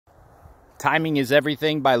Timing is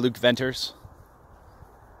Everything by Luke Venters.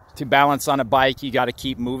 To balance on a bike, you got to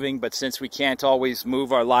keep moving, but since we can't always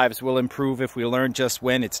move, our lives will improve if we learn just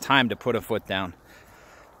when it's time to put a foot down.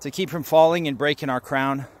 To keep from falling and breaking our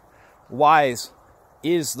crown, wise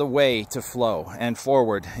is the way to flow, and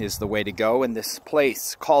forward is the way to go in this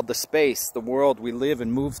place called the space, the world we live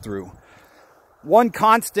and move through. One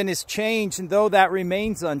constant is change, and though that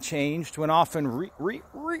remains unchanged, when often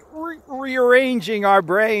rearranging our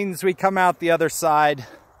brains, we come out the other side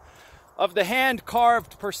of the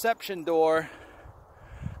hand-carved perception door,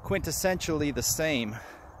 quintessentially the same.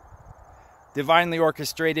 Divinely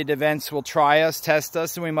orchestrated events will try us, test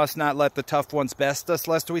us, and we must not let the tough ones best us,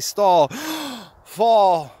 lest we stall,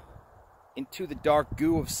 fall into the dark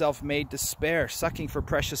goo of self-made despair, sucking for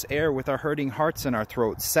precious air with our hurting hearts in our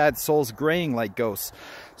throats, sad souls graying like ghosts.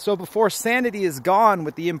 So before sanity is gone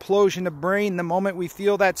with the implosion of brain, the moment we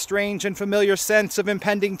feel that strange and familiar sense of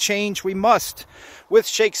impending change, we must, with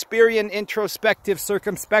Shakespearean introspective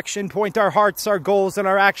circumspection, point our hearts, our goals, and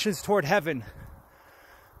our actions toward heaven.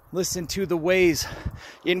 Listen to the ways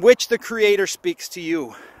in which the Creator speaks to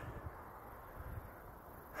you.